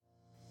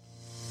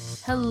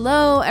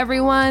Hello,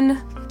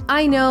 everyone.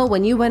 I know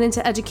when you went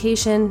into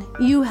education,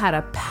 you had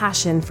a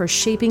passion for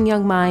shaping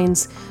young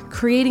minds,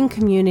 creating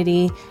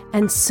community,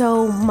 and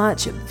so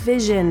much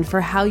vision for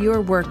how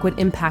your work would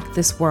impact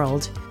this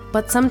world.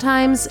 But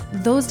sometimes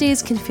those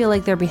days can feel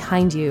like they're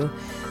behind you,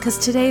 because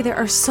today there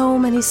are so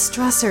many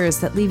stressors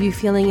that leave you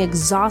feeling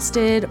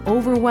exhausted,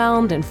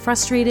 overwhelmed, and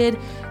frustrated,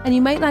 and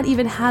you might not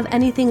even have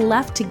anything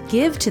left to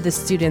give to the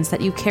students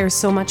that you care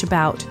so much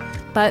about.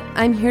 But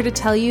I'm here to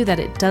tell you that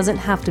it doesn't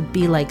have to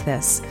be like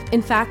this.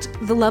 In fact,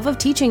 the love of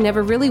teaching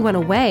never really went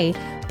away,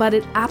 but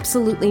it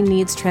absolutely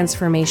needs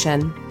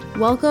transformation.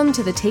 Welcome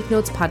to the Take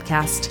Notes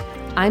podcast.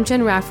 I'm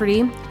Jen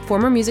Rafferty,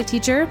 former music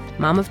teacher,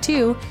 mom of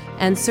two,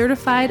 and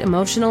certified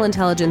emotional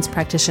intelligence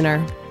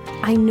practitioner.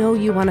 I know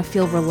you want to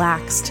feel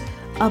relaxed,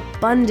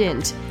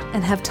 abundant,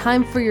 and have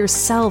time for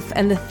yourself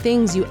and the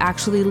things you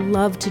actually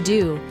love to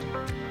do.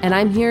 And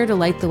I'm here to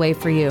light the way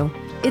for you.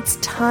 It's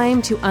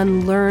time to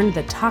unlearn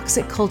the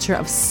toxic culture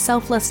of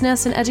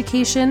selflessness in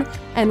education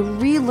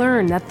and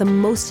relearn that the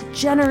most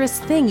generous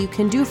thing you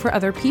can do for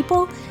other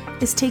people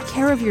is take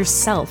care of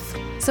yourself.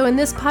 So in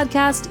this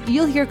podcast,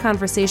 you'll hear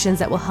conversations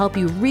that will help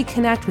you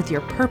reconnect with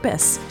your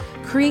purpose,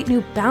 create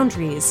new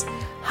boundaries,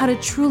 how to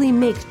truly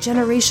make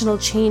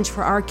generational change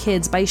for our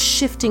kids by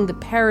shifting the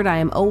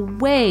paradigm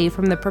away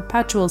from the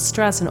perpetual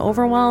stress and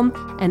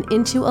overwhelm and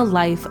into a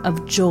life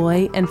of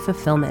joy and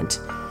fulfillment.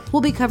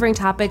 We'll be covering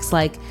topics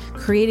like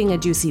creating a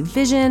juicy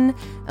vision,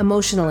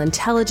 emotional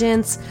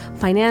intelligence,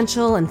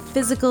 financial and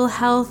physical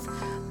health,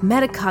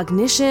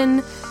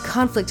 metacognition,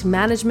 conflict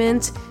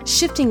management,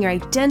 shifting your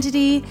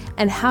identity,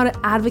 and how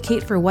to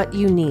advocate for what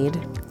you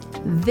need.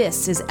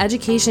 This is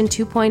Education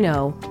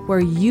 2.0, where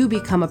you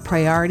become a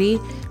priority,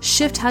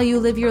 shift how you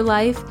live your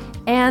life,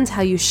 and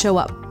how you show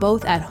up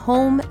both at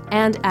home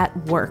and at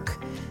work.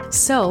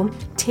 So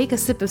take a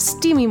sip of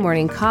steamy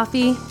morning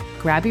coffee,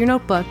 grab your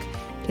notebook.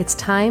 It's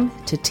time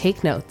to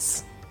take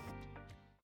notes.